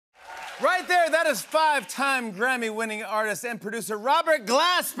Right there, that is 5-time Grammy-winning artist and producer Robert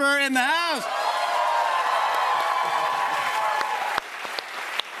Glasper in the house.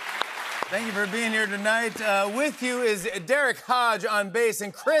 Thank you for being here tonight. With you is Derrick Hodge on bass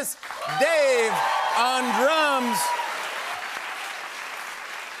and Chris Dave on drums.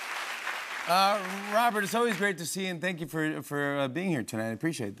 Robert, it's always great to see you, and thank you for being here tonight. I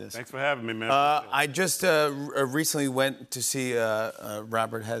appreciate this. Thanks for having me, man. I just recently went to see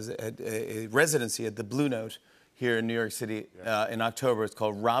Robert has a residency at the Blue Note here in New York City in October. It's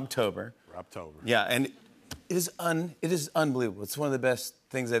called Robtober. Robtober. Yeah, and it is unbelievable. It's one of the best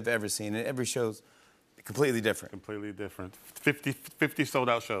things I've ever seen, and every show's completely different. Completely different. 50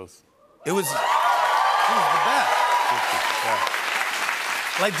 sold-out shows. It was the best. 50, yeah.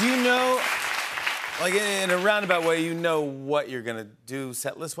 Like, do you know, like in a roundabout way, you know what you're gonna do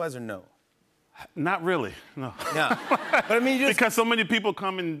set list-wise, or no? Not really, no. Yeah, but I mean, because so many people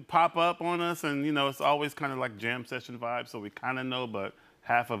come and pop up on us, and you know, it's always kind of like jam session vibes. So we kind of know, but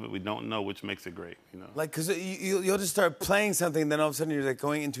half of it we don't know, which makes it great, you know. Like, cause you'll just start playing something, and then all of a sudden you're like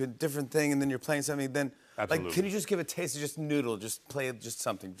going into a different thing, and then you're playing something. Then, absolutely. Like, can you just give a taste of just noodle, just play just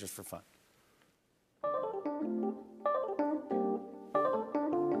something just for fun?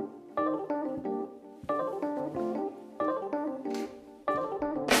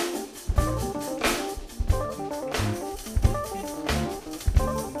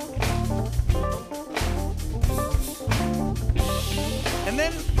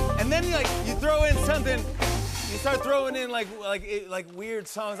 And then you throw in something. You start throwing in like weird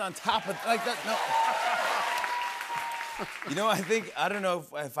songs on top of like that. No. You know, I don't know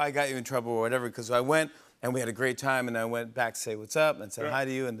if I got you in trouble or whatever, because I went and we had a great time, and I went back to say what's up and said hi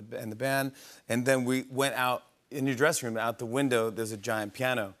to you and the band, and then we went out in your dressing room. Out the window, there's a giant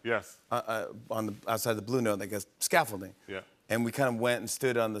piano. Yes. Outside the Blue Note, like a scaffolding. Yeah. And we kind of went and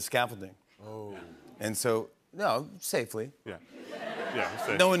stood on the scaffolding. Oh. And so, no, safely. Yeah. Yeah,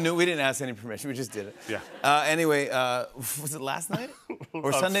 safe. No one knew. We didn't ask any permission. We just did it. Yeah. Anyway, was it last night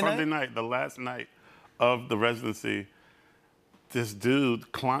or Sunday night? Sunday night, the last night of the residency. This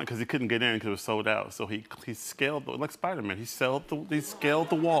dude climbed because he couldn't get in because it was sold out. So he scaled like Spider-Man. He scaled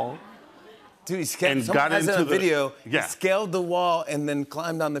the wall. Dude, he scaled. And Someone got has into a video. Yeah. He scaled the wall and then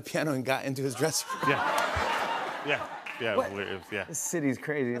climbed on the piano and got into his dressing room. Yeah. Yeah. This city's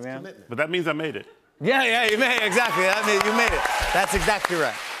crazy, man. Commitment. But that means I made it. Yeah, you made it, exactly. You made it. That's exactly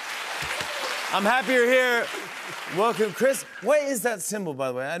right. I'm happy you're here. Welcome, Chris. What is that symbol, by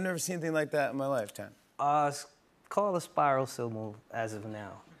the way? I've never seen anything like that in my lifetime. It's called a spiral symbol as of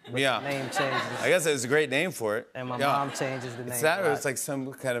now. But yeah. The name changes. I guess it's a great name for it. And my mom changes the name. It's that, or it's like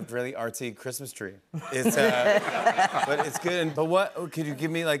some kind of really artsy Christmas tree. It's, but it's good. But what? Could you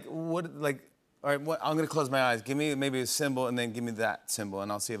give me like what? Like, all right. What? I'm gonna close my eyes. Give me maybe a symbol, and then give me that symbol,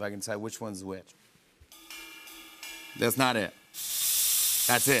 and I'll see if I can decide which one's which. That's not it.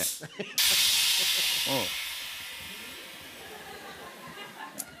 That's it. Oh.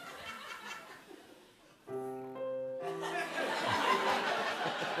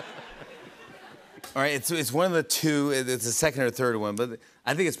 All right, it's one of the two. It's the second or third one, but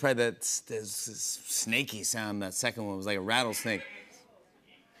I think it's probably that snaky sound. That second one was like a rattlesnake.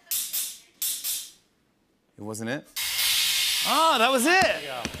 It wasn't it? Oh, that was it.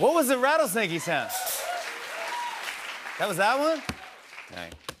 Yeah. What was the rattlesnakey sound? That was that one?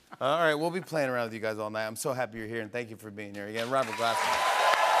 Dang. All right, we'll be playing around with you guys all night. I'm so happy you're here, and thank you for being here. Again, Robert Glasper.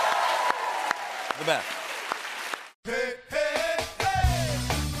 The best. Hey, hey.